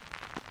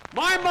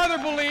My mother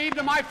believed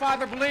and my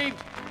father believed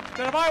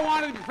that if I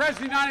wanted to be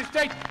president of the United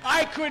States,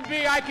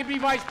 I could be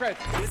vice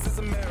president. This is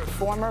America.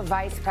 Former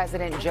Vice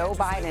President Joe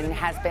Biden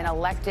has been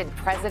elected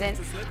President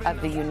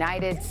of the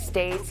United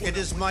States. It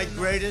is my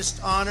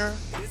greatest honor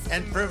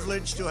and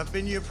privilege to have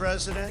been your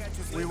president.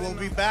 We will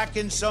be back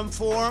in some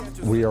form.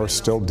 We are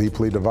still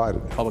deeply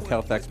divided. Public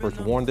health experts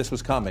warned this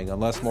was coming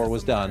unless more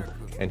was done.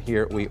 And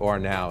here we are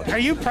now. Are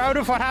you proud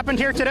of what happened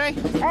here today?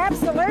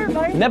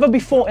 Absolutely. Never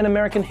before in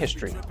American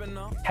history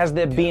has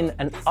there been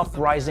an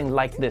uprising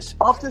like this.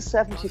 Of the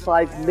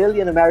 75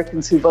 million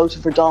Americans who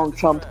voted for Donald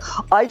Trump,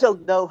 I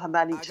don't know how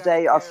many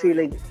today are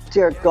feeling,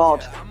 dear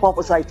God, what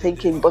was I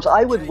thinking? But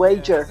I would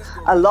wager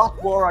a lot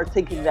more are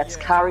thinking, let's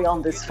carry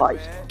on this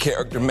fight.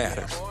 Character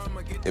matters.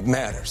 It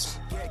matters.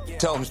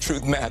 Telling the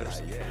truth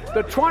matters.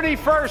 The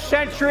 21st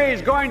century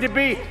is going to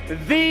be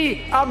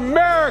the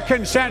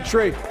American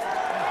century.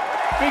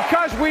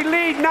 Because we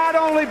lead not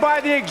only by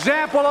the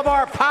example of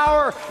our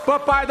power,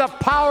 but by the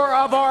power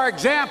of our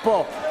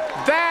example.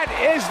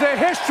 That is the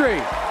history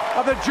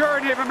of the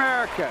journey of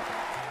America.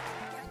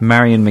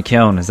 Marion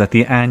McKeown is at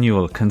the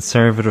annual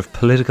Conservative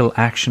Political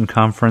Action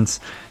Conference,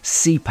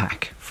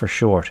 CPAC for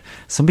short.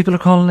 Some people are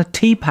calling it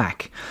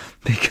TPAC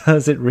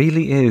because it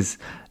really is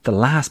the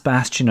last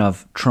bastion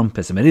of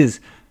Trumpism. It is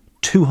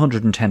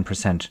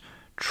 210%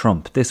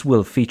 Trump. This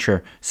will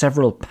feature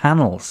several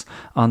panels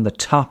on the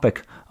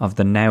topic of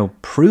the now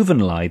proven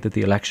lie that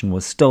the election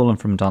was stolen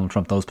from Donald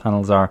Trump. Those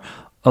panels are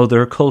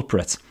other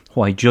culprits,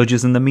 why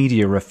judges and the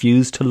media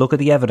refused to look at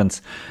the evidence,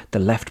 the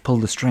left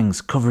pulled the strings,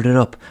 covered it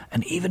up,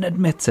 and even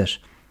admits it.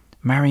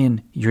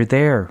 Marion, you're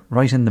there,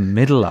 right in the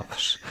middle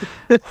of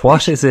it.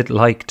 What is it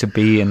like to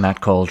be in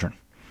that cauldron?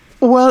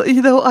 Well,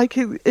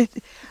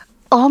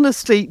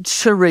 honestly,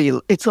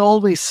 surreal. It's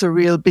always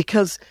surreal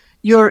because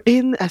you're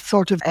in a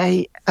sort of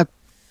a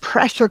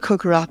pressure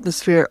cooker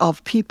atmosphere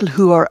of people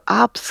who are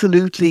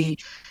absolutely,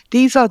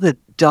 these are the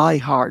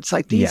diehards,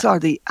 like these are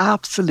the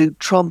absolute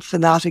Trump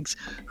fanatics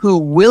who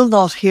will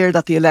not hear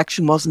that the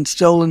election wasn't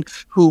stolen,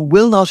 who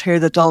will not hear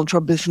that Donald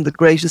Trump isn't the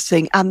greatest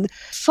thing. And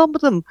some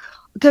of them,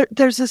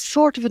 there's a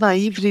sort of a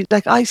naivety.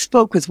 Like I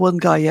spoke with one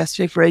guy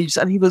yesterday for ages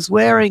and he was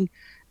wearing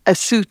a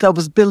suit that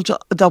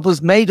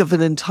was made of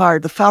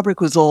the fabric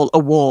was all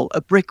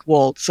a brick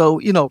wall. So,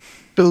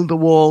 build a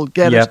wall,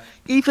 get it.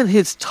 Even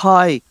his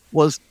tie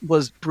was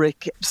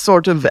brick,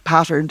 sort of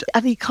patterned.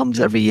 And he comes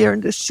every year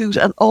in this suit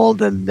and all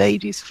the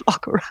ladies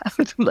flock around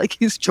him like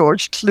he's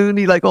George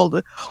Clooney, like all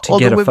the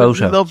women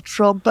who love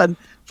Trump and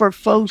for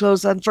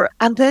photos and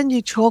then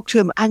you talk to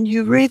him and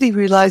you really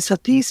realise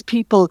that these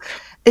people,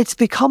 it's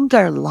become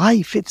their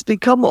life. It's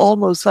become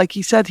almost like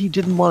he said he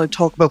didn't want to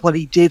talk about what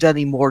he did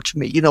anymore to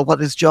me,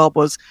 what his job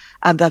was,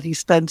 and that he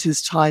spent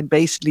his time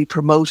basically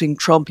promoting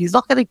Trump. He's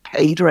not getting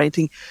paid or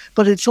anything,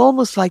 but it's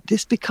almost like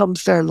this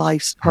becomes their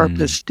life's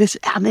purpose.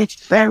 And it's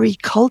very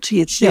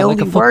culty. It's the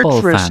only word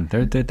for fan.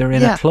 it. They're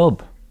in a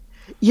club.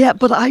 Yeah,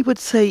 but I would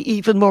say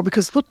even more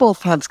because football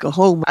fans go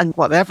home and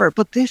whatever,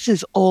 but this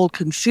is all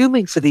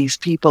consuming for these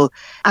people.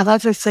 And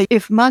as I say,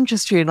 if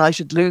Manchester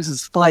United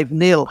loses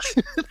 5-0,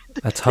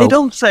 they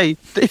don't say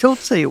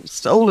it was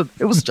stolen.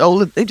 It was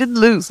stolen. They didn't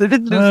lose. They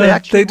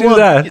actually do won.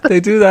 That. They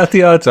do that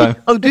the odd time.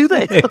 Oh, do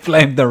they? They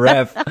blame the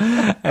ref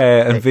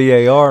and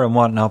VAR and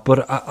whatnot.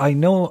 But I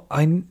know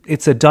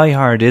it's a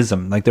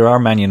diehardism. Like there are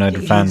Man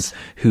United fans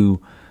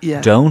who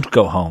don't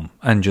go home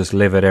and just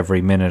live it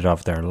every minute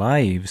of their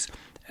lives.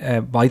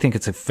 I think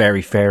it's a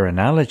very fair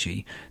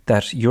analogy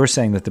that you're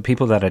saying that the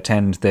people that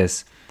attend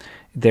this,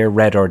 they're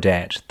red or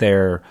dead.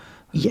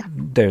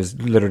 There's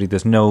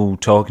no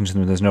talking to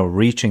them, there's no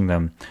reaching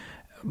them.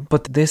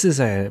 But this is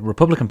a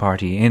Republican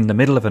Party in the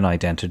middle of an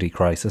identity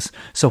crisis.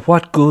 So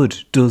what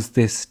good does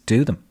this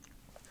do them?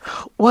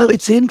 Well,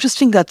 it's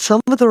interesting that some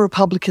of the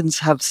Republicans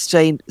have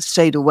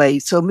stayed away.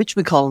 So Mitch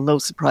McConnell, no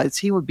surprise,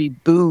 he would be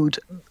booed.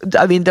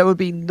 I mean, there would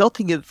be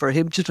nothing in for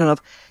him to turn up.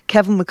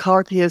 Kevin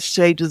McCarthy has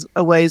stayed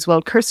away as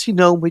well. Kirsty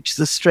Noem, which is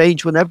a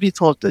strange one. Everybody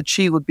thought that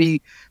she would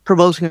be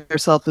promoting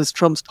herself as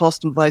Trump's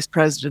possible vice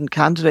president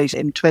candidate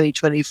in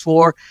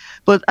 2024.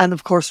 And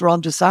of course,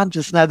 Ron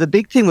DeSantis. Now, the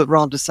big thing with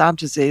Ron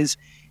DeSantis is,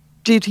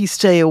 did he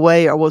stay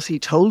away or was he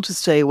told to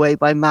stay away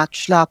by Matt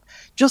Schlapp?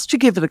 Just to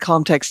give it a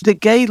context, the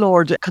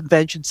Gaylord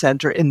Convention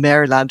Centre in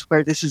Maryland,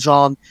 where this is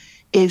on,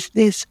 is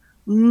this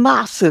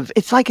massive,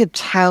 it's like a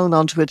town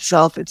unto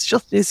itself. It's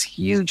just this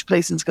huge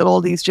place and it's got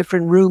all these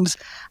different rooms.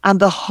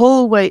 And the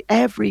whole way,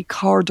 every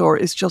corridor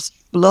is just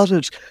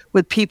flooded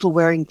with people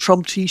wearing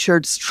Trump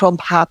t-shirts, Trump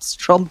hats,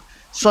 Trump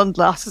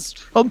sunglasses,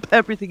 Trump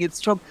everything. It's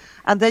Trump.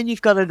 And then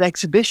you've got an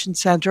exhibition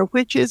centre,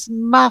 which is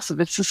massive.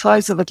 It's the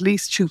size of at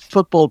least 2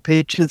 football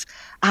pitches.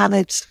 And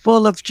it's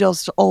full of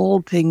just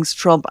all things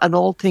Trump and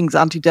all things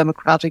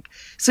anti-democratic.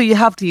 So you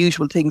have the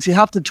usual things. You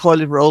have the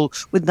toilet roll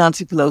with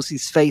Nancy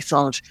Pelosi's face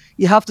on it.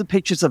 You have the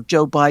pictures of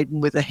Joe Biden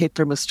with a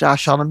Hitler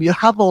moustache on him. You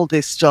have all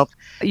this stuff.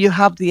 You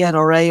have the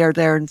NRA are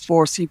there in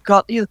force. You've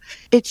got,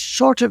 it's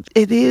sort of,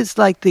 it is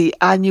like the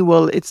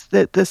annual, it's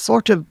the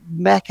sort of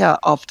mecca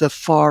of the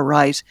far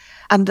right.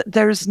 And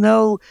there's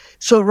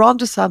so Ron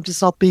DeSantis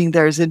DeSantis not being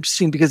there is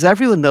interesting because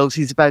everyone knows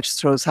he's about to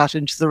throw his hat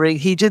into the ring.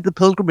 He did the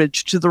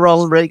pilgrimage to the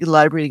Ronald Reagan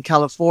Library in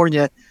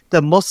California,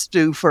 the must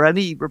do for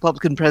any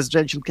Republican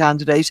presidential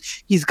candidate.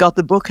 He's got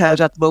the book out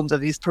at the moment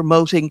that he's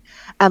promoting.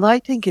 And I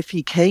think if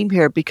he came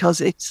here,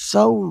 because it's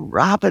so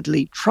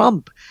rapidly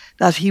Trump,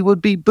 that he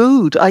would be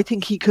booed. I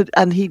think he could,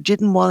 and he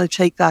didn't want to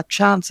take that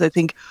chance. I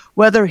think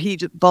whether he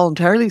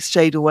voluntarily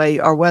stayed away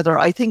or whether,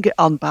 I think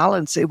on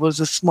balance, it was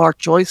a smart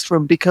choice for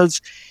him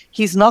because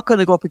he's not going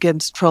to go up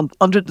against Trump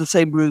under the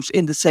same roof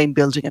in the same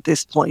building at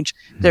this point.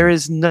 There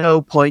is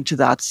no point to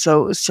that.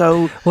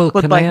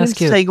 But by him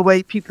staying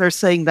away, people are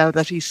saying now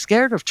that he's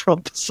scared of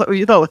Trump. So,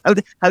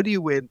 how do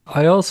you win?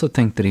 I also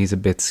think that he's a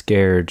bit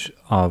scared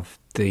of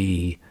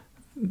the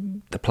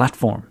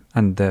platform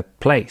and the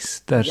place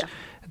that... Yeah.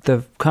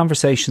 The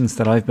conversations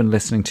that I've been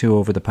listening to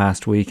over the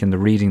past week and the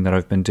reading that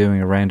I've been doing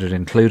around it,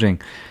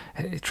 including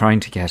trying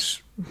to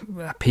get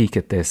a peek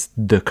at this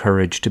The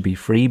Courage to Be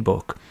Free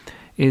book,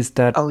 is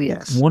that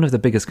one of the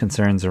biggest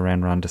concerns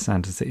around Ron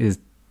DeSantis is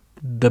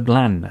the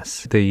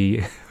blandness,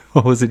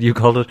 what was it you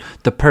called it?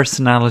 The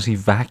personality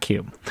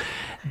vacuum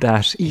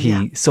that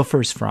he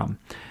suffers from.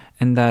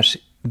 And that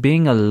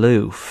being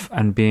aloof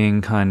and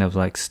being kind of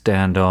like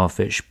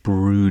standoffish,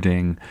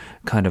 brooding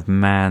kind of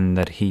man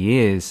that he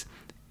is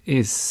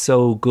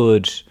so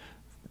good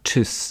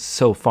to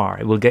so far.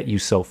 It will get you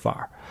so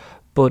far.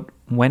 But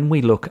when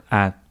we look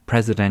at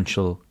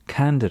presidential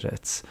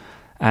candidates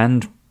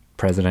and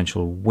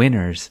presidential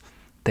winners,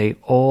 they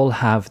all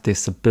have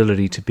this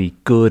ability to be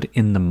good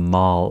in the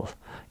mall,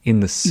 in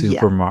the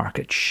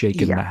supermarket,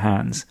 shaking the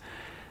hands.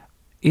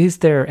 Is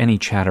there any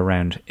chat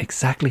around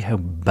exactly how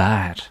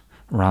bad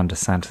Ron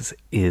DeSantis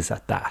is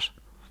at that?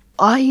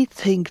 I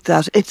think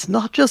that it's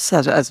not just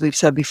that, as we've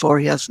said before,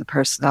 he has the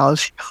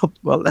personality of,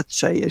 well, let's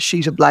say a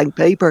sheet of blank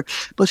paper,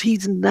 but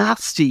he's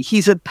nasty.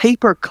 He's a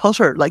paper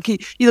cutter. Like,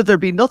 there'd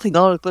be nothing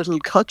on it, but it'll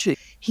cut you.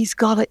 He's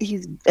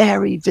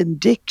very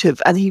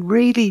vindictive, and he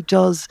really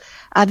does.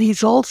 And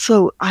he's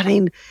also,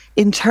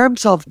 in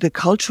terms of the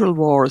cultural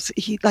wars,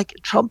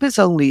 Trump is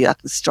only at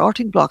the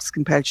starting blocks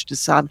compared to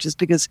DeSantis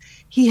because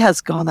he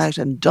has gone out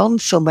and done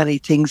so many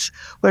things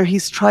where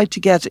he's tried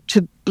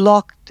to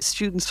block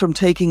students from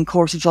taking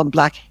courses on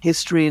Black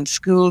history in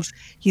schools.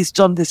 He's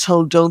done this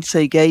whole Don't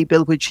Say Gay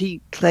bill, which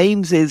he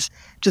claims is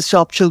to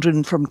stop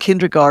children from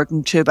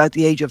kindergarten to about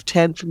the age of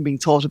 10 from being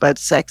taught about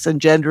sex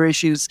and gender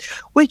issues,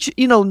 which,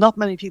 not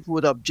many people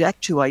would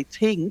object to, I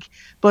think,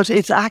 but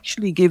it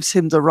actually gives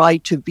him the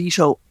right to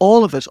veto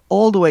all of it,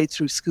 all the way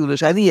through school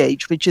at any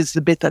age, which is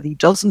the bit that he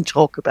doesn't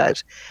talk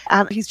about.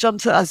 And he's done,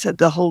 as I said,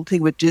 the whole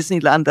thing with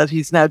Disneyland, that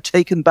he's now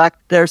taken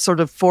back their sort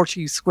of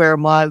 40 square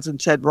miles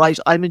and said, right,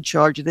 I'm in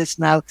charge of this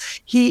now.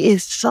 He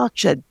is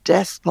such a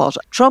despot.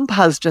 Trump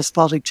has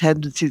despotic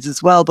tendencies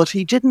as well, but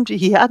he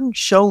hadn't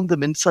shown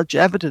them in such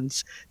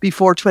evidence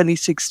before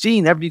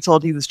 2016. Everybody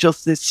thought he was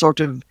just this sort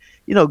of,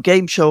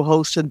 game show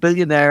host and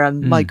billionaire,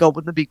 and my God,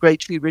 wouldn't it be great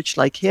to be rich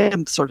like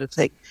him, sort of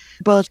thing.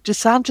 But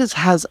DeSantis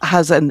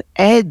has an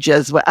edge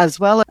as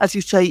well. As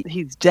you say,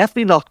 he's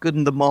definitely not good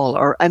in the mall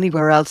or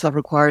anywhere else that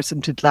requires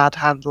him to glad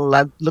handle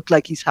and look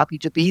like he's happy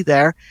to be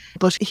there.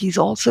 But he's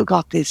also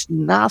got this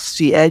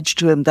nasty edge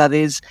to him that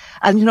is,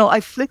 and I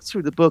flicked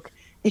through the book.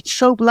 It's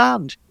so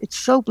bland. It's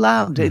so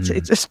bland. It's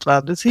as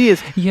bland as he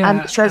is. Yeah,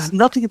 and it says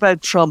nothing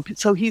about Trump.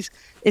 So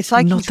it's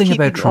like nothing he's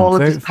keeping all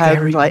of his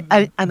power right.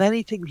 And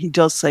anything he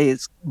does say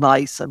is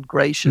nice and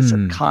gracious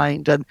and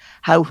kind. And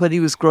how when he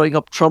was growing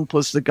up, Trump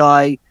was the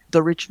guy,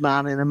 the rich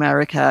man in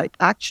America.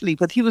 Actually,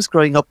 when he was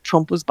growing up,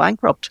 Trump was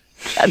bankrupt.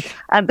 And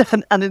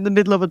in the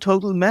middle of a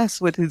total mess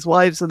with his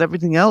wives and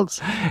everything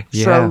else.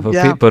 Yeah,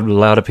 but a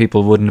lot of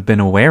people wouldn't have been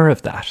aware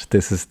of that.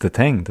 This is the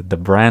thing, that the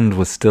brand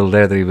was still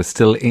there, that he was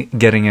still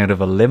getting out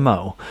of a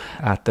limo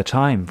at the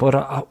time.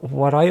 But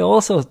what I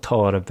also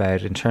thought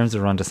about in terms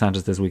of Ron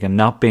DeSantis this weekend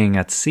not being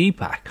at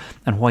CPAC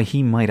and why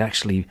he might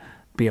actually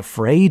be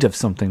afraid of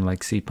something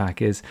like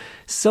CPAC is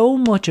so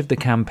much of the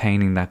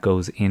campaigning that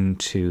goes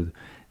into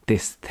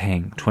this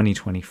thing,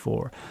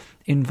 2024,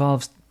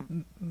 involves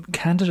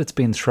candidates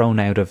being thrown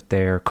out of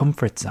their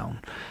comfort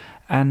zone.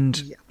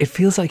 And it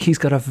feels like he's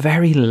got a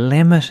very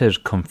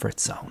limited comfort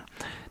zone.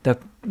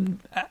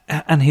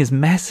 And his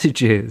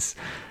message is,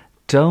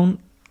 don't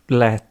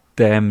let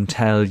them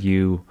tell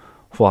you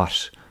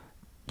what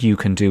you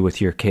can do with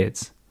your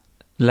kids.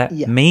 Let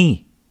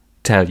me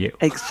tell you.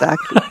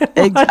 Exactly.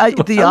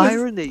 The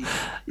irony,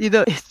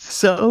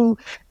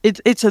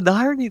 it's an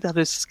irony that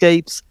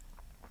escapes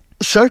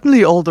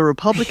certainly all the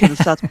Republicans,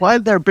 that while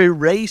they're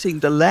berating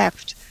the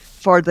left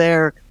for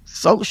their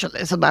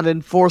socialism and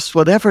enforced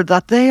whatever,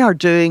 that they are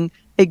doing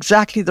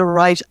exactly the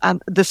right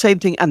and the same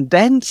thing, and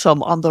then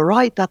some on the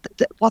right, that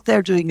what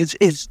they're doing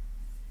is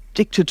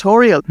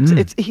dictatorial.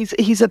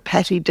 He's a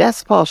petty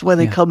despot when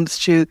it comes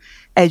to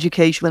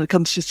education, when it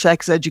comes to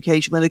sex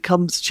education, when it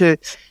comes to,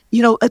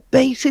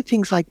 basic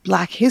things like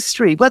Black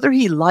history, whether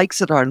he likes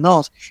it or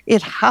not,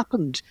 it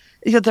happened.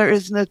 There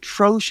is an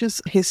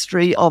atrocious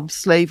history of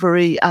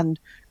slavery and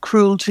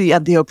cruelty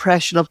and the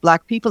oppression of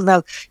black people.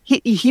 Now,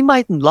 he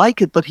mightn't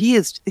like it, but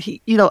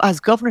as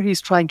governor,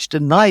 he's trying to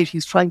deny it.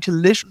 He's trying to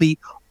literally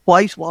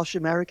whitewash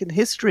American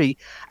history.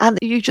 And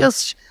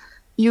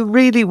you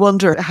really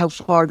wonder how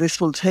far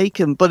this will take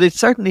him, but it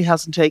certainly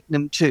hasn't taken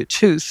him to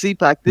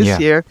CPAC this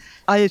year.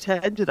 I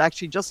attended,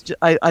 actually,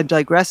 I'm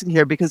digressing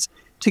here, because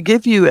to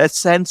give you a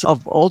sense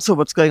of also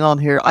what's going on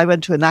here, I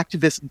went to an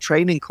activism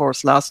training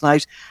course last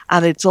night,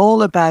 and it's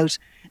all about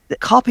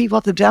copy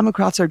what the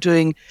Democrats are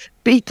doing,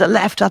 beat the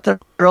left at their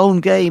own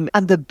game.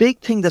 And the big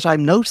thing that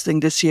I'm noticing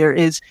this year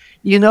is,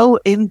 in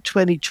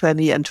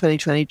 2020 and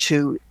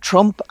 2022,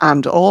 Trump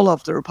and all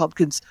of the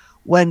Republicans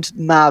went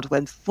mad,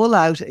 went full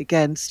out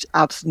against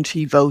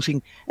absentee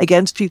voting,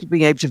 against people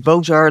being able to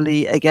vote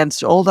early,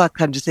 against all that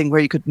kind of thing where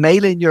you could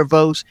mail in your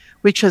vote,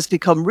 which has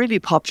become really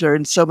popular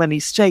in so many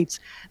states.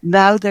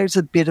 Now there's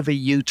a bit of a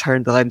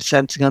U-turn that I'm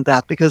sensing on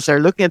that, because they're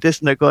looking at this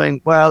and they're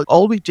going, well,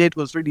 all we did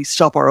was really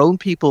stop our own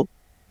people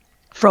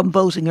from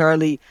voting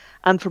early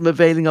and from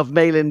availing of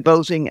mail-in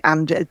voting,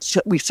 and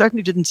we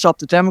certainly didn't stop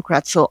the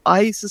Democrats. So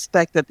I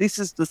suspect that this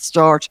is the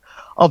start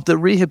of the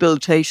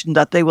rehabilitation,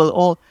 that they will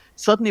all,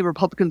 suddenly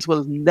Republicans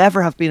will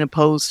never have been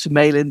opposed to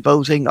mail-in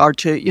voting or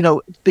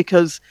to,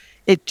 because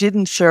it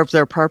didn't serve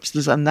their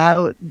purposes. And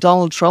now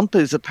Donald Trump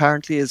is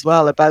apparently as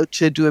well about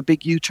to do a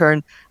big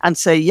U-turn and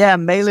say, yeah,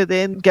 mail it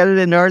in, get it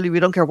in early. We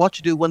don't care what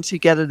you do once you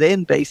get it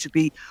in,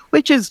 basically,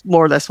 which is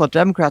more or less what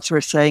Democrats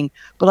were saying.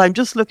 But I'm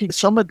just looking at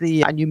some of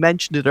and you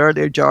mentioned it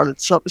earlier,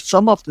 Jarlath,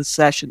 some of the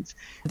sessions.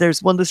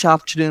 There's one this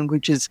afternoon,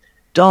 which is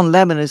Don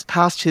Lemon is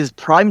past his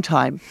prime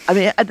time. I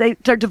mean,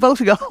 they're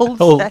devoting a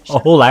whole session. A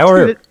whole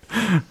hour?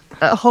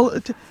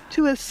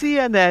 To a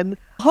CNN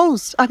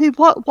host. I mean,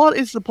 what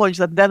is the point of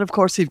that? And then, of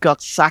course, you've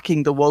got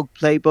Sacking the Woke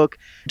Playbook.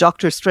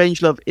 Dr.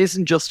 Strangelove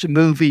isn't just a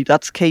movie.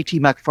 That's Katie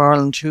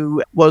McFarland,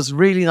 who was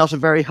really not a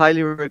very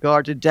highly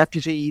regarded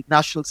Deputy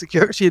National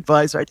Security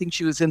Advisor. I think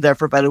she was in there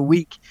for about a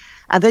week.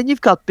 And then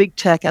you've got Big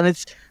Tech, and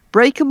it's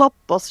break him up,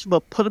 bust him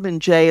up, put him in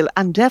jail.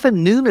 And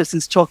Devin Nunes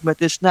is talking about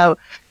this now.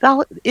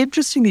 Now,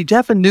 interestingly,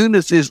 Devin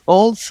Nunes is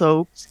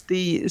also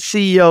the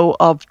CEO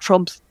of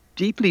Trump's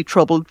deeply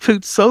troubled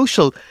Truth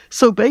Social.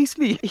 So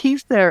basically,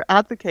 he's there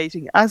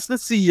advocating as the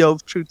CEO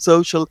of Truth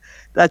Social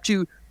that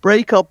you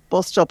break up,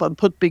 bust up and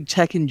put Big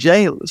Tech in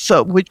jail.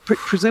 So which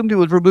presumably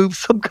would remove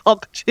some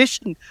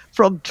competition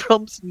from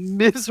Trump's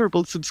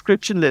miserable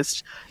subscription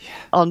list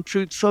on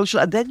Truth Social.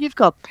 And then you've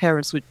got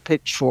parents with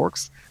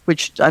pitchforks,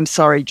 which I'm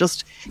sorry,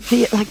 just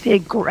the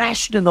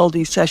aggression in all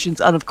these sessions.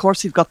 And of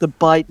course, you've got the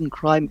Biden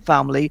crime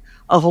family.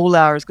 A whole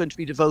hour is going to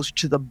be devoted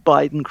to the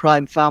Biden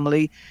crime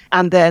family.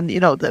 And then,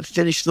 the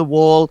Finish the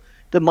Wall,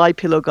 the My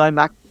Pillow guy,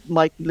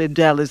 Mike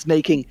Lindell, is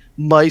making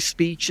my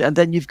speech. And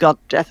then you've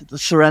got Death of the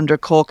Surrender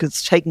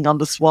Caucus taking on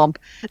the swamp.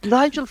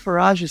 Nigel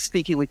Farage is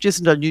speaking, which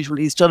isn't unusual.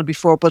 He's done it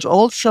before. But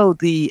also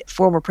the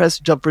former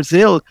president of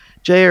Brazil,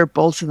 Jair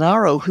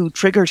Bolsonaro, who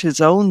triggered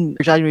his own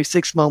January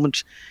 6th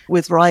moment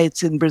with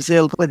riots in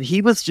Brazil when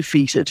he was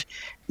defeated.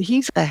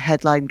 He's a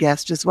headline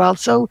guest as well.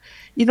 So,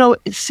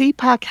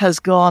 CPAC has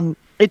gone,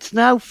 it's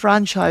now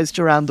franchised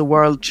around the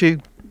world too.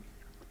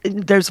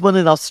 There's one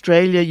in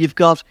Australia.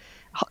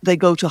 They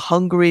go to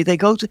Hungary. They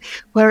go to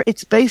where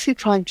it's basically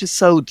trying to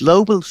sow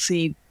global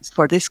seeds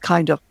for this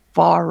kind of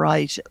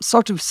far-right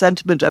sort of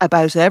sentiment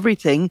about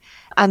everything.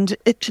 And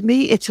to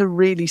me, it's a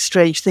really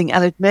strange thing.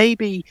 And it may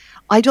be,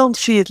 I don't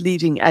see it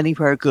leading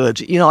anywhere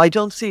good. I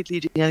don't see it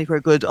leading anywhere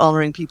good,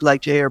 honouring people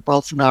like Jair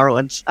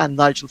Bolsonaro and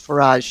Nigel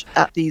Farage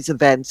at these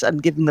events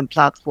and giving them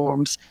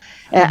platforms.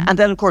 And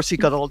then, of course,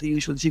 you've got all the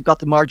usuals. You've got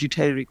the Marjorie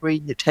Taylor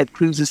Greene, Ted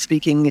Cruz is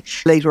speaking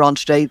later on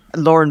today,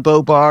 Lauren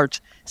Boebert,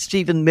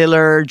 Stephen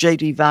Miller,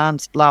 J.D.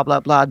 Vance, blah,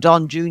 blah, blah.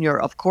 Don Jr.,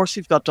 of course,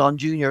 you've got Don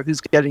Jr.,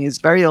 who's getting his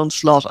very own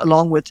slot,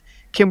 along with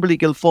Kimberly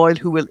Guilfoyle,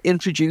 who will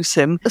introduce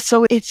him.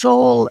 So it's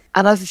all,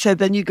 and as I said,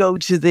 then you go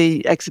to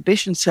the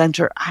exhibition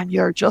centre and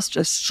you're just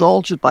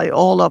assaulted by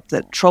all of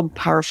the Trump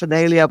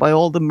paraphernalia, by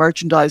all the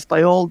merchandise,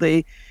 by all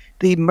the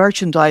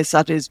merchandise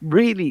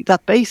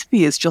that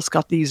basically has just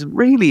got these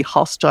really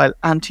hostile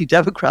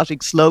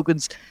anti-democratic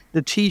slogans,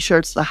 the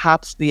T-shirts, the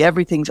hats, the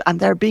everythings, and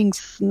they're being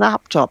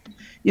snapped up.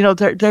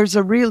 There's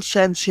a real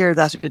sense here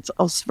that it's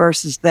us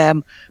versus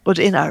them, but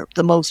in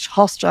the most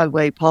hostile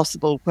way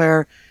possible,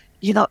 where,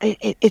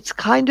 it's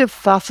kind of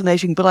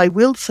fascinating. But I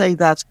will say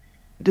that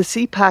the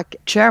CPAC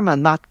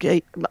chairman, Matt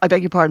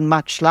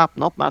Schlapp,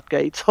 not Matt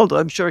Gaetz, although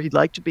I'm sure he'd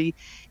like to be,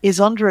 is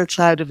under a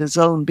cloud of his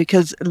own,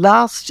 because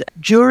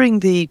during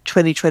the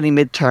 2020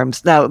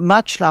 midterms, now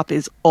Matt Schlapp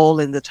is all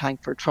in the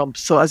tank for Trump.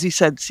 So as you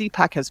said,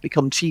 CPAC has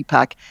become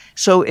TPAC.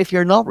 So if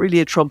you're not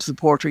really a Trump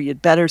supporter,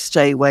 you'd better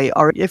stay away.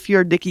 Or if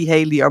you're Nikki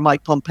Haley or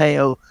Mike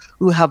Pompeo,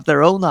 who have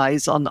their own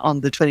eyes on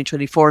the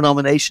 2024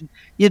 nomination,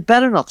 you'd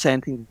better not say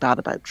anything bad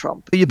about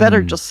Trump. You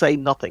better just say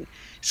nothing.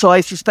 So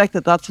I suspect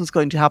that that's what's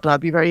going to happen. I'll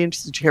be very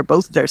interested to hear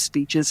both of their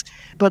speeches.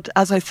 But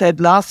as I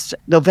said, last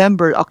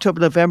October,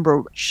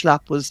 November,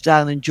 Schlapp was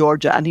down in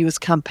Georgia and he was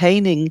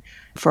campaigning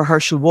for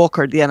Herschel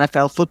Walker, the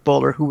NFL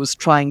footballer who was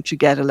trying to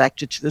get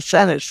elected to the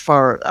Senate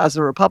as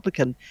a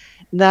Republican.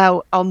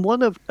 Now, on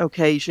one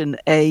occasion,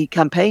 a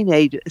campaign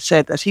aide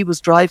said that he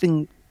was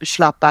driving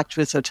Schlapp back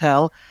to his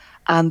hotel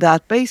and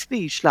that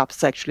basically Schlapp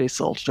sexually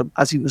assaulted him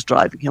as he was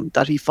driving him,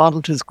 that he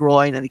fondled his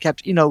groin and he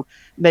kept,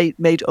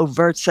 made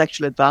overt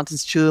sexual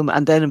advances to him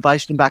and then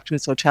invited him back to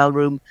his hotel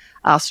room,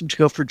 asked him to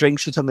go for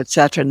drinks with him,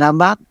 etc. Now,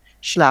 Matt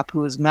Schlapp,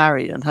 who is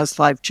married and has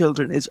 5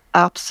 children, is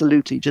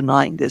absolutely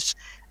denying this.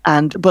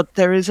 But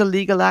there is a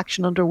legal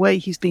action underway.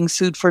 He's being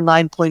sued for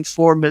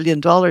 $9.4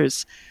 million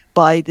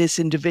by this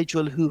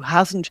individual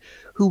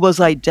who was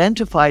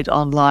identified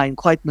online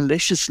quite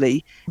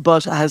maliciously,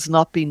 but has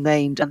not been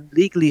named and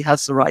legally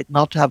has the right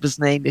not to have his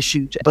name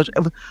issued. But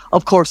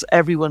of course,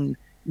 everyone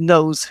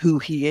knows who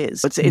he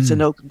is. It's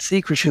an open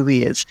secret who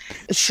he is.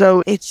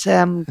 So it's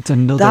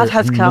another, that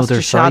has cast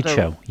a shadow.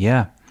 Sideshow.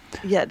 Yeah.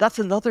 Yeah, that's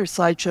another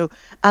sideshow.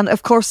 And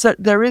of course,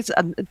 there is,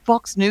 and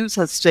Fox News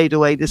has stayed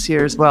away this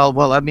year as well.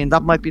 Well, I mean,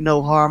 that might be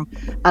no harm.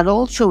 And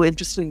also,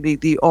 interestingly,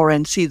 the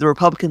RNC, the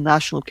Republican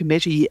National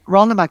Committee,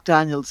 Ronna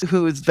McDaniels,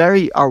 who was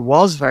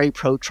very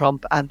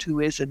pro-Trump and who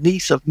is a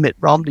niece of Mitt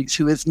Romney's,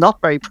 who is not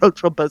very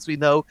pro-Trump, as we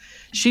know,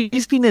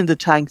 she's been in the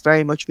tank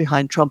very much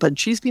behind Trump, and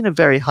she's been a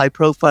very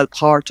high-profile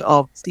part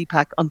of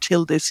CPAC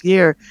until this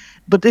year.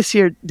 But this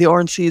year, the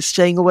RNC is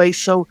staying away.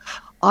 So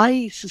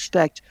I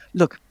suspect,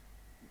 look,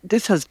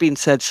 this has been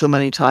said so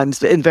many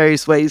times in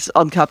various ways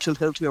on Capitol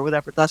Hill or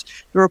whatever, that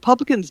the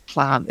Republicans'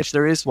 plan, if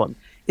there is one,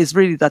 is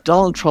really that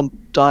Donald Trump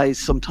dies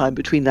sometime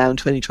between now and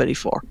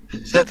 2024.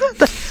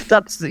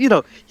 That's,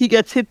 he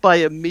gets hit by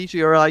a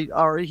meteorite,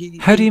 or he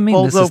How do you mean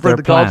falls this is over their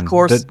the plan? golf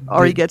course,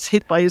 or he gets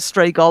hit by a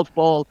stray golf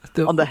ball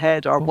on the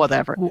head or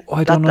whatever.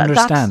 I don't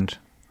understand.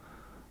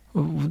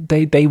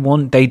 They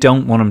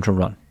don't want him to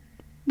run.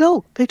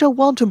 No, they don't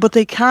want him, but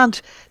they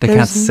can't. They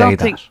can't say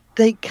that.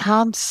 They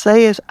can't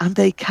say it and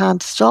they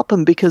can't stop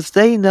him because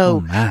they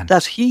know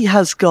that he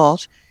has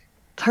got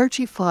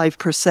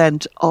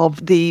 35%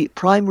 of the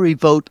primary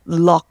vote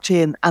locked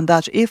in, and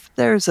that if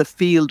there's a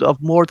field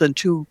of more than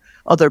 2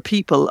 other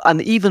people and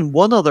even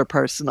one other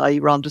person, i.e.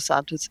 Ron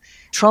DeSantis,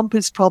 Trump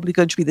is probably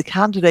going to be the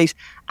candidate.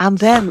 And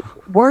then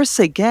worse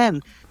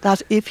again,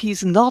 that if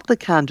he's not the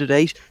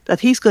candidate, that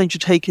he's going to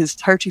take his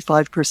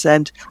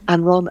 35%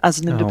 and run as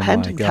an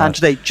independent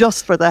candidate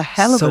just for the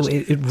hell of it. So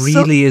it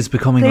really is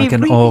becoming like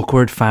an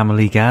awkward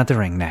family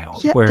gathering now.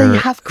 Yeah, where they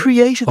have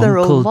created their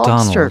own monster.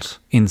 Uncle Donald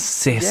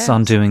insists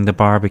on doing the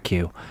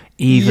barbecue,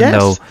 even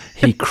though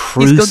he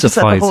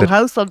crucifies it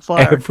house on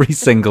fire every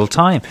single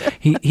time.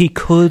 He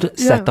could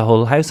set the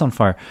whole house on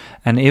fire.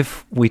 And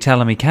if we tell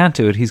him he can't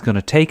do it, he's going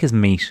to take his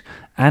meat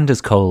and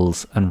his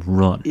coals and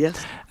run.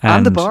 Yes,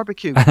 and the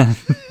barbecue.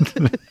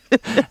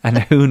 And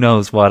who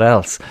knows what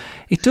else.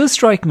 It does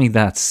strike me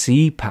that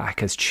CPAC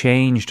has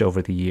changed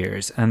over the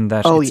years and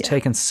that it's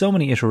taken so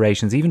many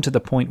iterations, even to the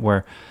point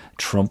where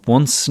Trump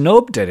once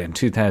snubbed it in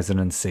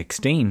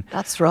 2016.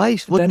 That's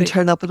right. Wouldn't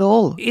turn up at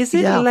all. Is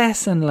it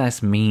less and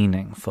less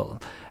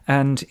meaningful?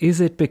 And is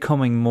it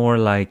becoming more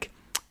like,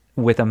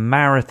 with a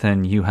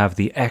marathon, you have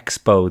the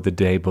expo the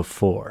day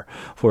before,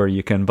 where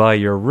you can buy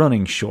your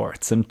running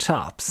shorts and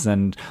tops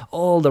and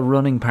all the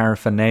running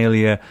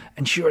paraphernalia,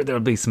 and sure,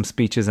 there'll be some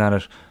speeches at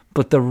it,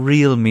 but the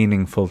real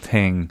meaningful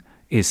thing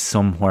is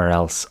somewhere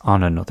else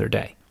on another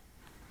day.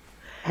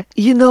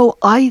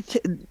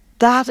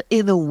 That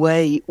in a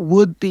way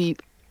would be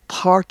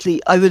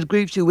partly, I would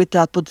agree with you with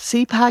that, but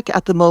CPAC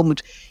at the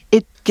moment,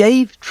 it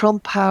gave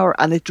Trump power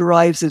and it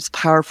derives its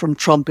power from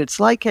Trump. It's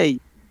like a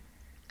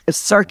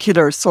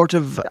circular sort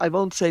of, I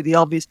won't say the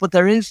obvious, but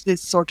there is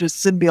this sort of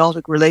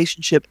symbiotic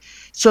relationship.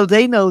 So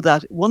they know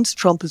that once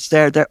Trump is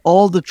there,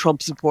 all the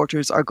Trump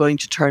supporters are going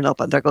to turn up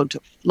and they're going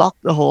to flock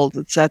the halls,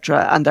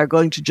 etc. And they're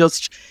going to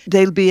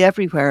they'll be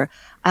everywhere.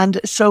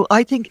 And so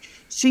I think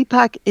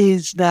CPAC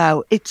is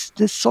now, it's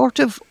the sort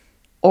of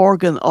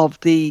organ of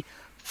the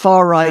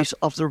far right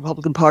of the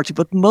Republican Party,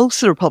 but most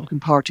of the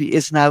Republican Party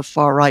is now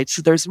far right.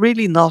 So there's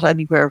really not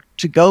anywhere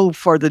to go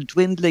for the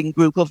dwindling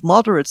group of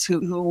moderates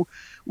who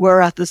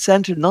were at the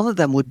centre. None of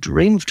them would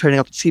dream of turning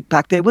up at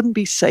CPAC. They wouldn't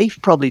be safe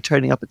probably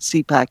turning up at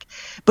CPAC.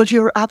 But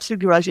you're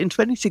absolutely right. In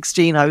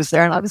 2016, I was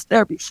there, and I was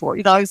there before.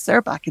 I was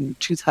there back in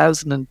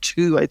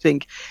 2002, I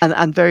think,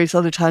 and various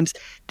other times.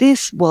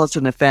 This was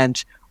an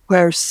event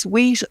where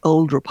sweet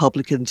old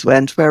Republicans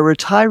went, where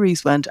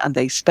retirees went, and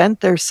they spent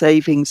their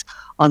savings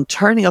on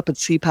turning up at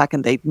CPAC,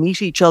 and they'd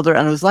meet each other.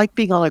 And it was like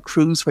being on a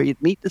cruise where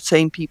you'd meet the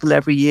same people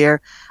every year,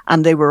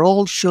 and they were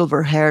all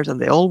silver haired and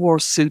they all wore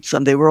suits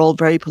and they were all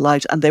very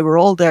polite and they were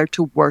all there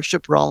to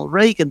worship Ronald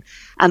Reagan.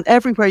 And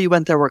everywhere you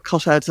went, there were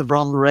cutouts of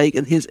Ronald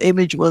Reagan. His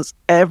image was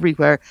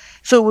everywhere.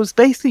 So it was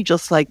basically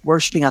just like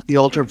worshipping at the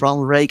altar of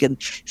Ronald Reagan.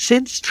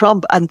 Since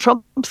Trump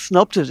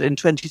snubbed it in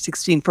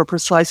 2016 for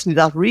precisely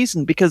that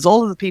reason, because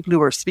all of the people who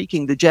were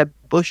speaking, the Jeb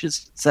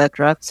Bushes,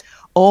 etc.,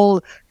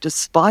 all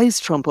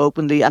despised Trump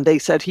openly, and they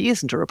said he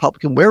isn't a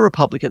Republican, we're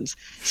Republicans.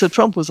 So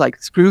Trump was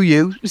like, screw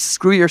you,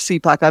 screw your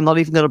CPAC, I'm not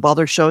even going to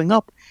bother showing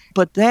up.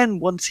 But then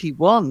once he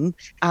won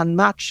and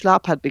Matt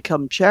Schlapp had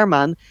become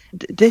chairman,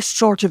 this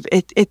sort of,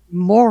 it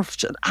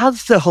morphed,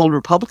 as the whole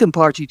Republican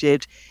Party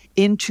did,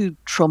 into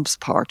Trump's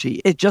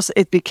party.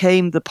 It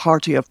became the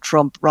party of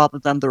Trump rather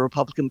than the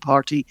Republican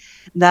Party.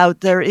 Now,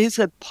 there is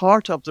a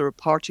part of the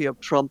party of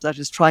Trump that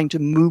is trying to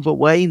move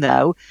away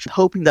now,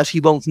 hoping that he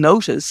won't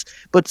notice.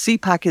 But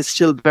CPAC is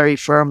still very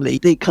firmly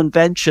the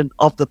convention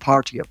of the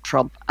party of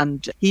Trump.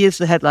 And he is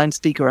the headline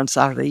speaker on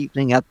Saturday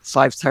evening at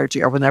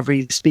 5:30 or whenever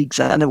he speaks.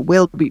 And it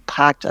will be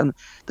packed and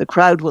the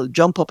crowd will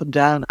jump up and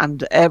down,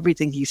 and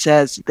everything he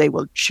says, they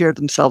will cheer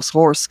themselves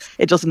hoarse.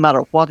 It doesn't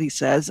matter what he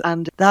says.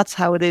 And that's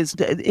how it is.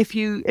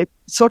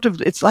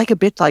 It's like a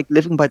bit like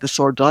living by the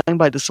sword, dying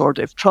by the sword.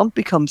 If Trump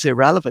becomes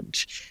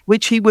irrelevant,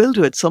 which he will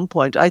do at some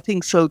point, I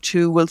think so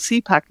too, will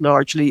CPAC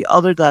largely,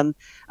 other than,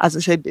 as I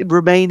said,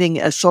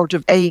 remaining a sort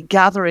of a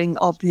gathering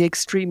of the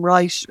extreme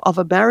right of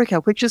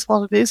America, which is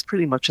what it is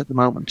pretty much at the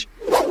moment.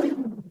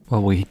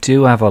 Well, we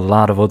do have a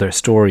lot of other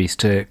stories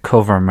to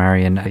cover,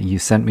 Marion. You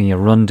sent me a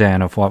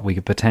rundown of what we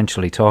could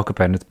potentially talk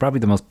about, and it's probably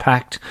the most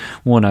packed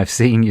one I've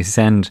seen you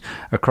send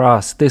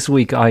across. This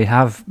week,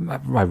 I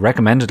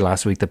recommended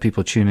last week that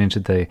people tune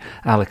into the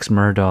Alex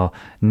Murdaugh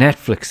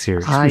Netflix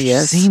series, which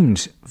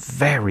seemed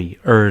very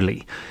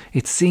early.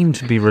 It seemed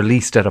to be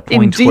released at a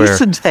point in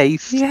decent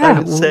haste,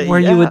 where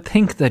you would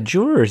think that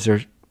jurors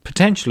are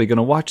potentially going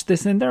to watch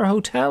this in their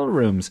hotel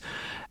rooms.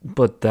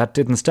 But that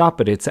didn't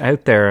stop it. It's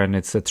out there, and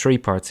it's a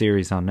 3-part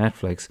series on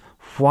Netflix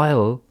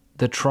while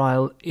the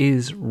trial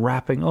is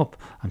wrapping up.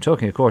 I'm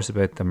talking, of course,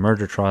 about the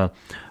murder trial.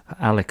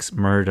 Alex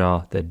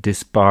Murdaugh, the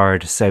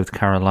disbarred South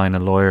Carolina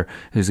lawyer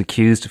who's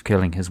accused of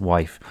killing his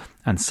wife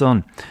and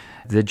son.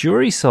 The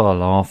jury saw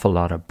an awful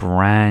lot of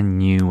brand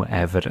new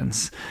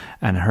evidence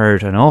and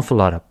heard an awful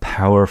lot of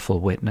powerful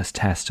witness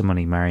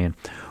testimony, Marion.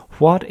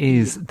 What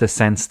is the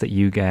sense that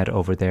you get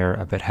over there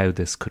about how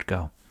this could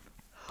go?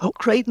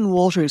 Creighton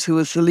Waters, who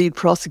was the lead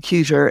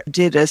prosecutor,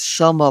 did a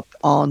sum up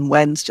on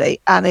Wednesday,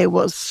 and it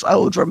was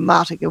so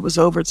dramatic. It was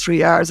over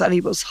 3 hours, and he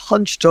was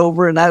hunched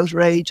over in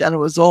outrage, and it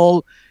was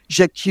all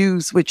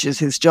j'accuse, which is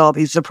his job.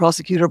 He's the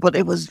prosecutor, but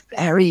it was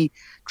very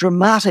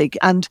dramatic.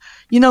 And,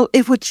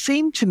 it would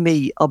seem to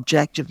me,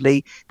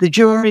 objectively, the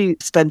jury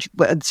spent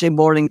Wednesday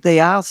morning,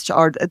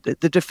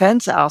 the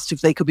defence asked if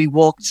they could be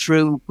walked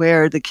through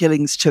where the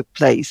killings took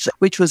place,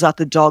 which was at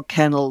the dog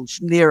kennels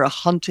near a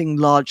hunting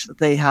lodge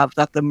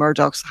that the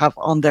Murdaughs have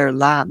on their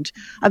land.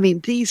 I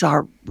mean, these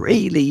are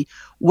really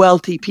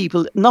wealthy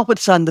people,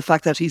 notwithstanding the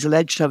fact that he's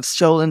alleged to have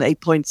stolen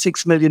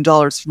 $8.6 million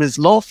from his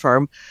law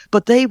firm.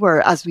 But they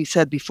were, as we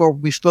said before,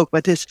 we spoke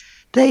about this,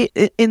 they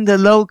in the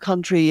low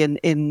country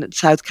in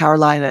South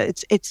Carolina,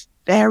 it's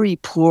very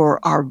poor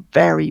or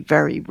very,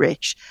 very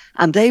rich.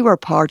 And they were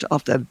part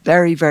of the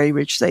very, very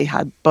rich. They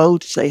had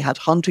boats, they had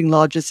hunting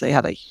lodges, they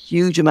had a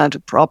huge amount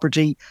of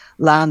property,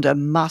 land, a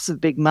massive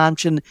big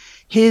mansion.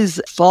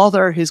 His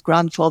father, his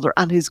grandfather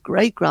and his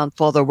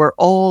great-grandfather were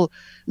all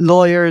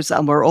lawyers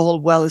and were all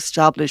well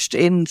established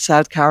in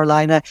South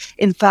Carolina.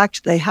 In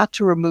fact, they had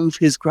to remove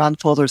his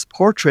grandfather's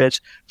portrait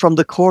from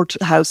the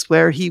courthouse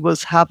where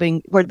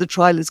the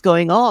trial is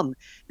going on.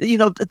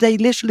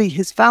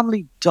 His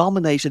family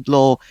dominated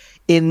law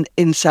in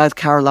South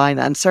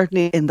Carolina and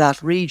certainly in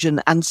that region.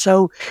 And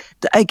so,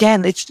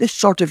 again, it's this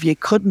sort of, you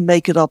couldn't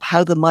make it up,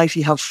 how the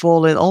mighty have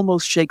fallen,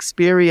 almost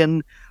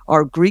Shakespearean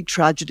or Greek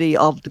tragedy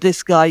of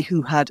this guy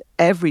who had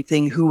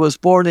everything, who was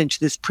born into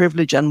this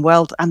privilege and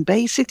wealth, and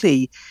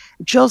basically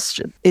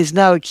just is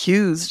now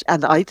accused,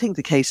 and I think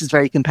the case is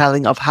very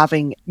compelling, of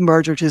having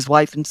murdered his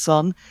wife and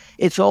son.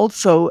 It's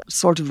also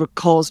sort of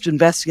caused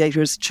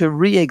investigators to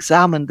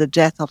re-examine the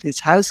death of his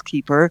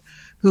housekeeper,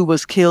 who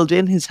was killed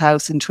in his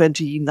house in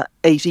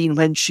 2018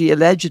 when she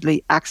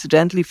allegedly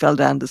accidentally fell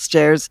down the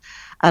stairs.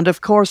 And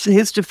of course,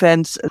 his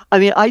defence,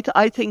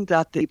 I think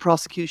that the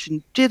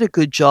prosecution did a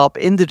good job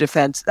in the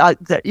defence.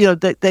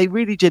 They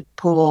really did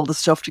pull all the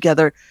stuff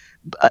together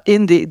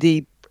in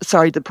the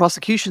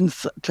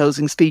prosecution's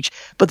closing speech,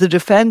 but the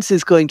defence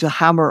is going to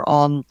hammer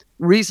on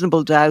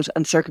reasonable doubt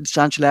and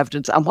circumstantial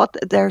evidence. And what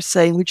they're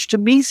saying, which to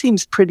me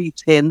seems pretty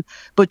thin,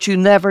 but you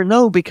never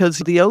know, because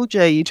the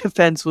OJ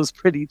defence was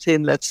pretty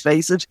thin, let's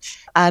face it.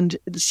 And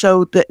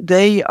so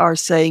they are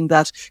saying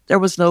that there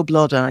was no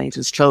blood on any of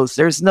his clothes.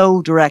 There's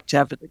no direct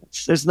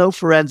evidence. There's no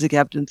forensic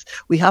evidence.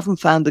 We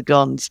haven't found the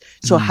guns.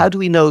 So how do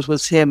we know it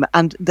was him?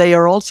 And they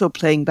are also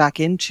playing back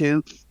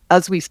into,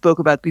 as we spoke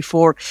about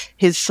before,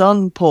 his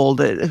son, Paul,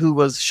 who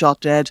was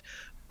shot dead,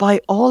 by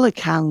all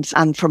accounts,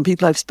 and from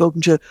people I've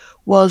spoken to,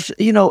 was,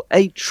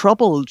 a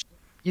troubled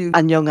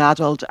and young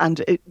adult,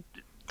 and it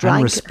drank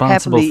and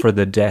responsible heavily for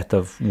the death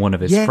of one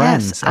of his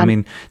friends.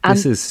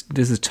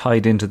 This is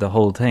tied into the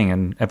whole thing.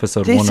 And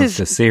episode 1 of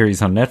the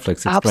series on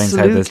Netflix explains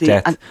how this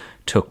death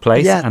took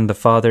place, and the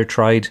father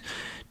tried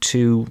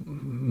to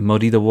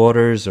muddy the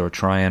waters or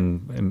try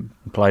and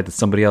imply that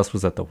somebody else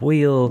was at the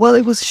wheel. Well,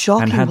 it was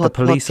shocking. And had the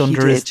police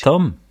under his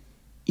thumb.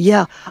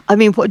 Yeah,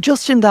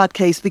 just in that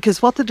case,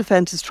 because what the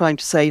defence is trying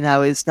to say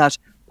now is that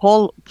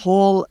Paul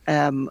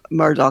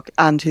Murdaugh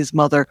and his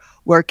mother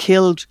were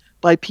killed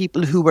by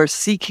people who were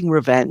seeking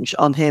revenge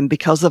on him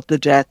because of the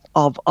death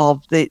of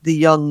the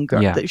young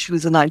girl. Yeah. She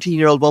was a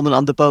 19-year-old woman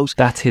on the boat.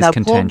 That's his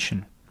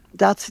contention.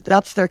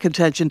 That's their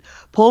contention.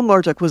 Paul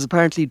Murdaugh was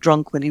apparently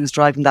drunk when he was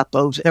driving that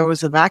boat. There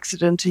was an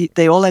accident.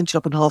 They all ended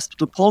up in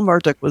hospital. Paul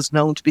Murdaugh was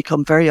known to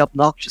become very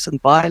obnoxious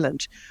and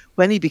violent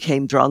when he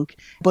became drunk.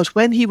 But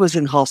when he was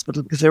in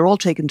hospital, because they were all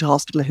taken to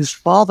hospital, his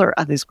father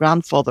and his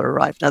grandfather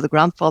arrived. Now, the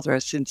grandfather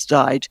has since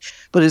died,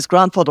 but his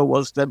grandfather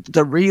was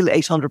the real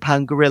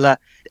 800-pound gorilla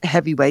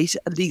heavyweight,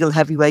 legal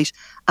heavyweight.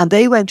 And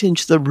they went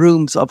into the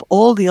rooms of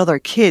all the other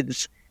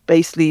kids,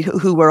 basically,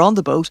 who were on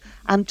the boat,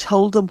 and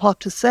told them what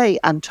to say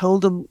and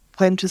told them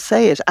when to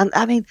say it. And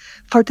I mean,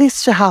 for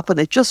this to happen,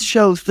 it just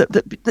shows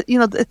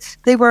that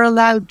they were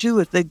allowed to do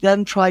it. They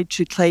then tried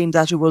to claim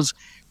that it was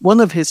one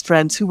of his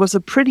friends who was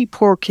a pretty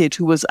poor kid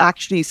who was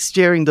actually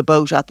steering the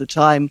boat at the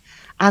time.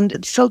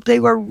 And so they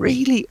were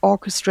really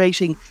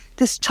orchestrating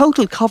this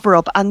total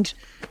cover-up, and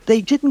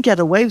they didn't get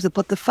away with it.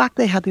 But the fact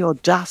they had the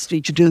audacity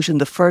to do it in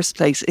the first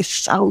place is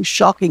so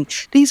shocking.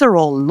 These are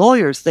all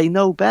lawyers. They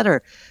know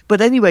better.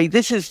 But anyway,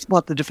 this is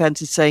what the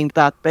defence is saying,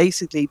 that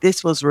basically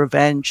this was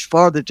revenge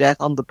for the death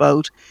on the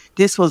boat.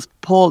 This was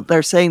Paul.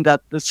 They're saying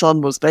that the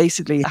son was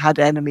basically had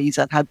enemies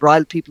and had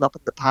riled people up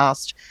in the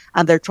past,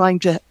 and they're trying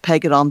to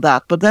peg it on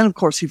that. But then, of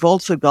course, you've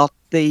also got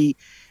the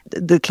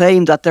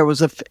claim that there was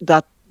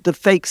the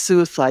fake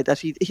suicide, that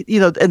he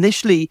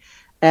initially,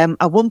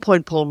 at one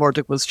point, Paul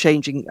Murdaugh was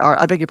changing, or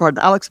I beg your pardon,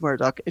 Alex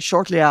Murdaugh,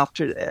 shortly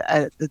after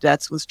the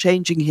deaths, was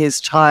changing his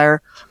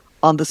tyre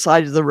on the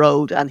side of the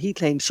road, and he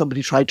claimed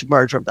somebody tried to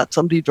murder him, that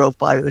somebody drove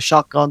by with a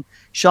shotgun,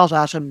 shot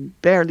at him,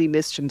 barely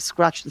missed him,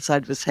 scratched the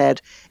side of his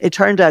head. It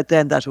turned out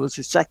then that it was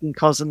his second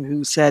cousin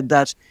who said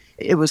that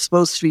it was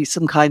supposed to be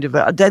some kind of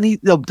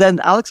then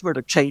Alex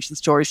Murdaugh changed the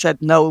story,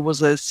 said no, it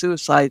was a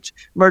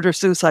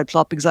murder-suicide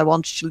plot because I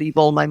wanted to leave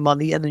all my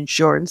money and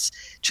insurance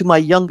to my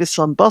youngest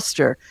son,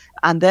 Buster.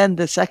 And then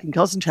the second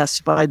cousin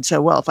testified and said,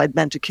 well, if I'd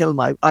meant to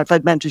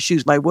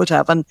shoot him, I would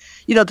have. And,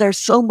 there's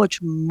so much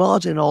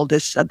mud in all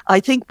this. And I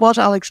think what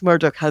Alex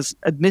Murdaugh has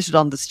admitted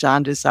on the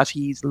stand is that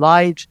he's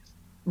lied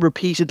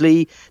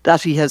repeatedly,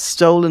 that he has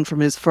stolen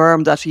from his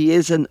firm, that he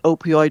is an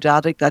opioid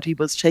addict, that he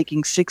was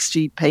taking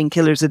 60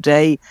 painkillers a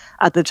day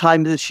at the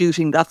time of the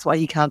shooting. That's why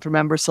he can't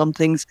remember some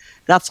things.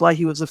 That's why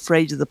he was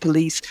afraid of the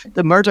police.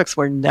 The Murdaughs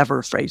were never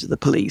afraid of the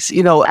police.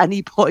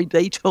 Any point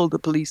they told the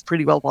police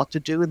pretty well what to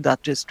do in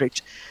that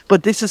district.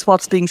 But this is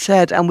what's being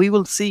said, and we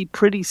will see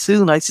pretty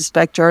soon, I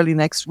suspect early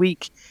next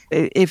week,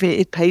 if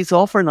it pays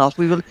off or not.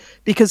 We will,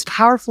 because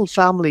powerful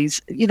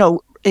families,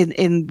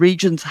 in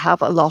regions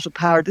have a lot of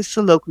power. This is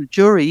a local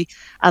jury,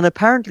 and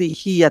apparently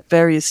he, at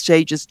various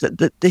stages,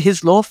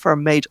 his law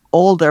firm made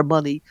all their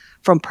money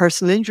from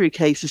personal injury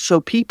cases. So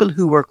people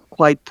who were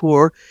quite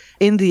poor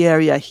in the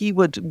area, he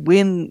would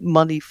win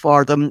money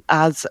for them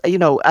as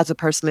a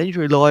personal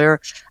injury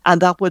lawyer,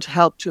 and that would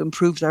help to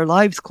improve their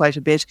lives quite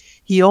a bit.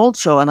 He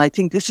also, and I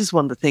think this is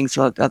one of the things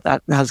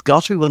that has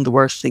got to be one of the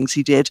worst things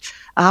he did,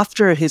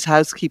 after his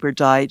housekeeper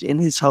died in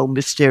his home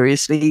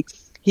mysteriously,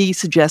 he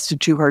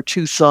suggested to her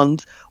two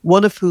sons,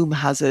 one of whom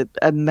has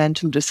a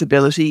mental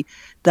disability,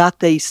 that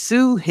they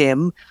sue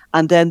him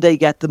and then they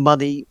get the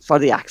money for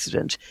the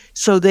accident.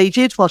 So they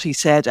did what he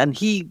said, and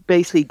he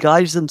basically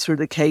guided them through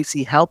the case.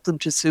 He helped them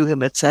to sue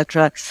him,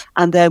 etc.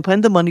 And then when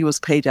the money was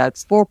paid out,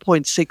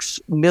 $4.6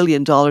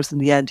 million in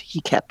the end,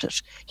 he kept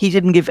it. He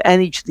didn't give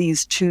any to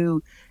these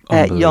two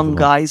young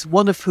guys,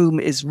 one of whom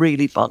is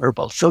really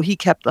vulnerable. So he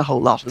kept the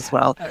whole lot as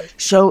well.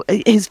 So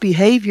his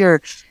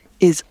behaviour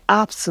is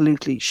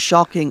absolutely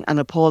shocking and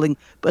appalling.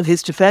 But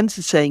his defence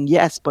is saying,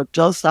 yes, but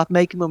does that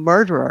make him a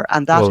murderer?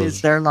 And that is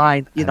their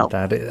line,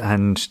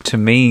 And to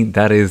me,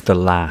 that is the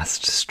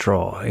last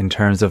straw in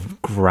terms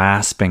of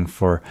grasping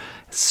for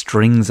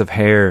strings of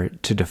hair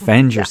to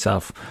defend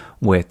yourself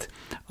with.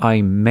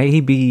 I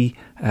may be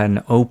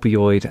an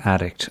opioid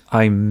addict.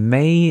 I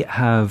may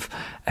have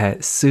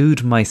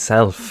sued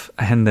myself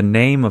in the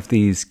name of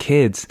these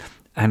kids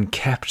and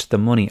kept the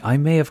money. I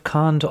may have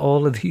conned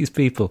all of these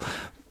people.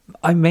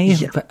 I may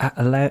have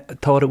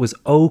thought it was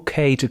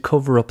okay to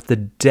cover up the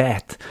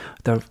death,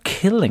 the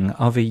killing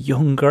of a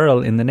young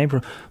girl in the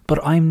neighbourhood,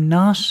 but I'm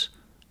not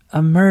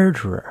a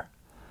murderer.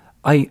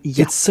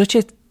 It's such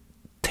a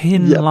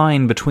thin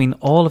line between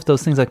all of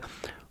those things. Like,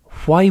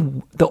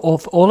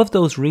 all of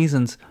those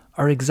reasons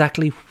are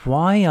exactly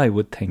why I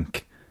would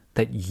think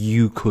that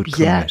you could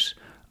commit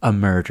a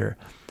murder.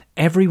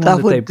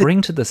 Everyone that they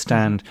bring to the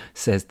stand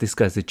says this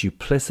guy's a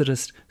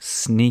duplicitous,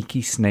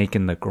 sneaky snake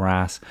in the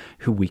grass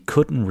who we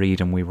couldn't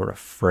read and we were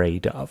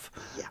afraid of.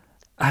 Yeah,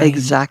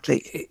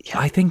 exactly.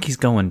 I think he's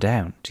going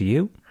down. Do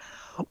you?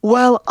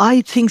 Well,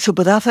 I think so.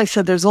 But as I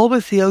said, there's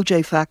always the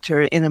OJ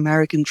factor in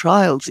American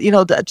trials.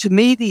 To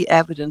me, the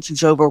evidence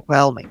is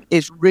overwhelming.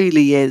 It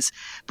really is.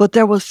 But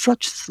there was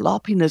such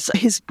sloppiness.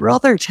 His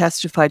brother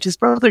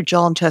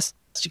John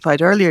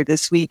testified earlier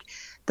this week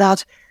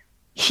that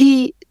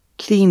he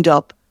cleaned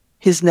up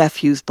his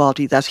nephew's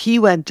body, that he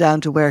went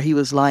down to where he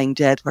was lying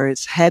dead, where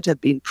his head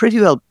had been pretty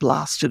well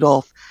blasted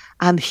off,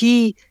 and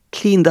he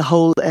cleaned the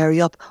whole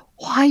area up.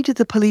 Why did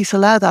the police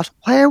allow that?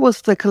 Where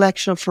was the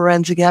collection of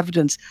forensic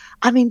evidence?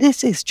 I mean,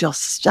 this is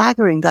just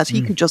staggering that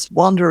he could just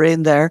wander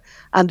in there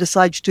and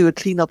decide to do a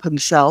clean-up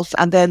himself.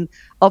 And then,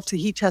 obviously,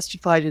 he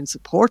testified in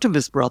support of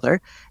his brother.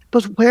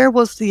 But where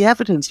was the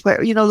evidence?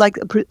 Where, like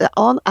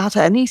at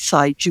any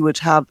site, you would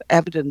have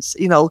evidence,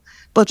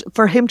 But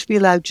for him to be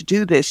allowed to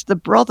do this, the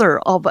brother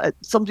of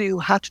somebody who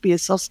had to be a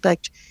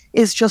suspect,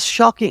 is just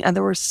shocking. And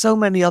there were so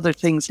many other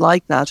things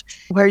like that,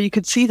 where you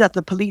could see that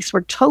the police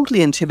were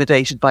totally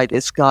intimidated by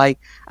this guy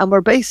and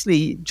were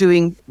basically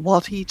doing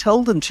what he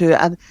told them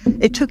to. And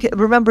it took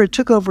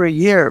over a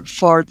year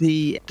for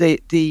the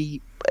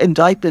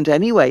indictment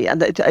anyway,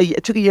 and it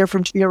took a year for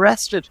him to be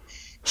arrested.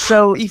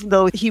 So even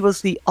though he was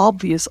the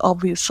obvious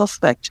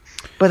suspect.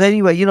 But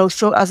anyway,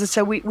 so as I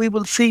said, we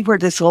will see where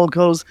this all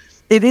goes.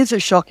 It is a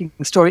shocking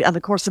story. And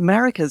of course,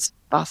 America's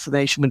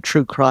fascination with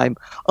true crime.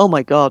 Oh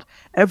my God,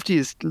 everybody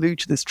is glued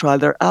to this trial.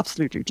 They're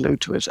absolutely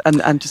glued to it.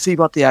 And to see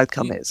what the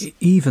outcome is.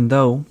 Even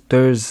though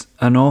there's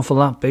an awful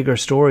lot bigger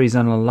stories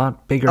and a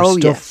lot bigger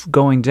stuff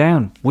going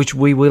down, which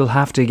we will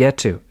have to get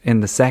to in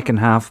the second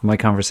half of my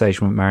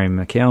conversation with Marion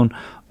McKeown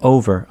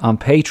over on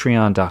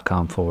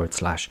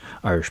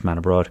patreon.com/Irishman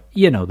Abroad.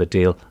 You know the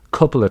deal.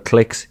 Couple of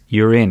clicks,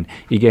 you're in.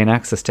 You gain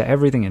access to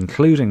everything,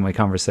 including my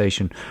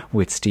conversation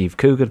with Steve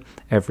Coogan,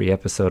 every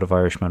episode of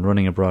Irishman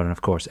Running Abroad, and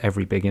of course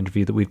every big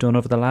interview that we've done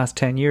over the last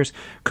 10 years.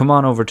 Come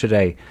on over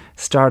today,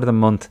 start of the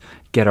month,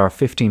 get our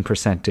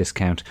 15%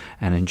 discount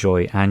and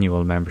enjoy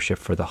annual membership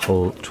for the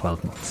whole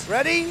 12 months.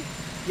 Ready?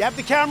 You have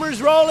the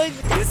cameras rolling?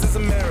 This is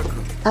America.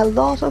 A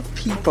lot of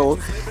people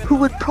who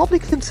would probably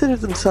consider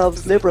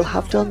themselves liberal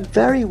have done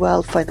very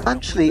well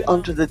financially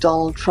under the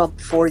Donald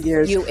Trump 4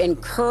 years. You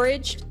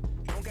encouraged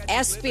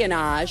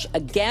espionage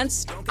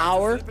against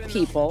our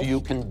people.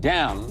 You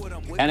condemn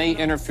any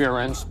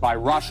interference by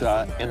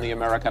Russia in the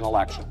American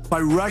election. By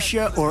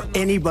Russia or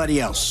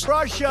anybody else.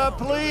 Russia,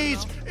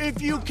 please,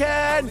 if you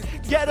can,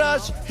 get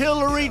us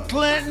Hillary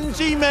Clinton's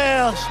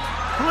emails.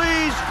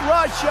 Please,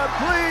 Russia,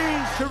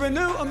 please. To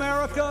renew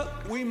America,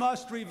 we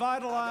must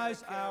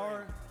revitalize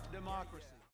our democracy.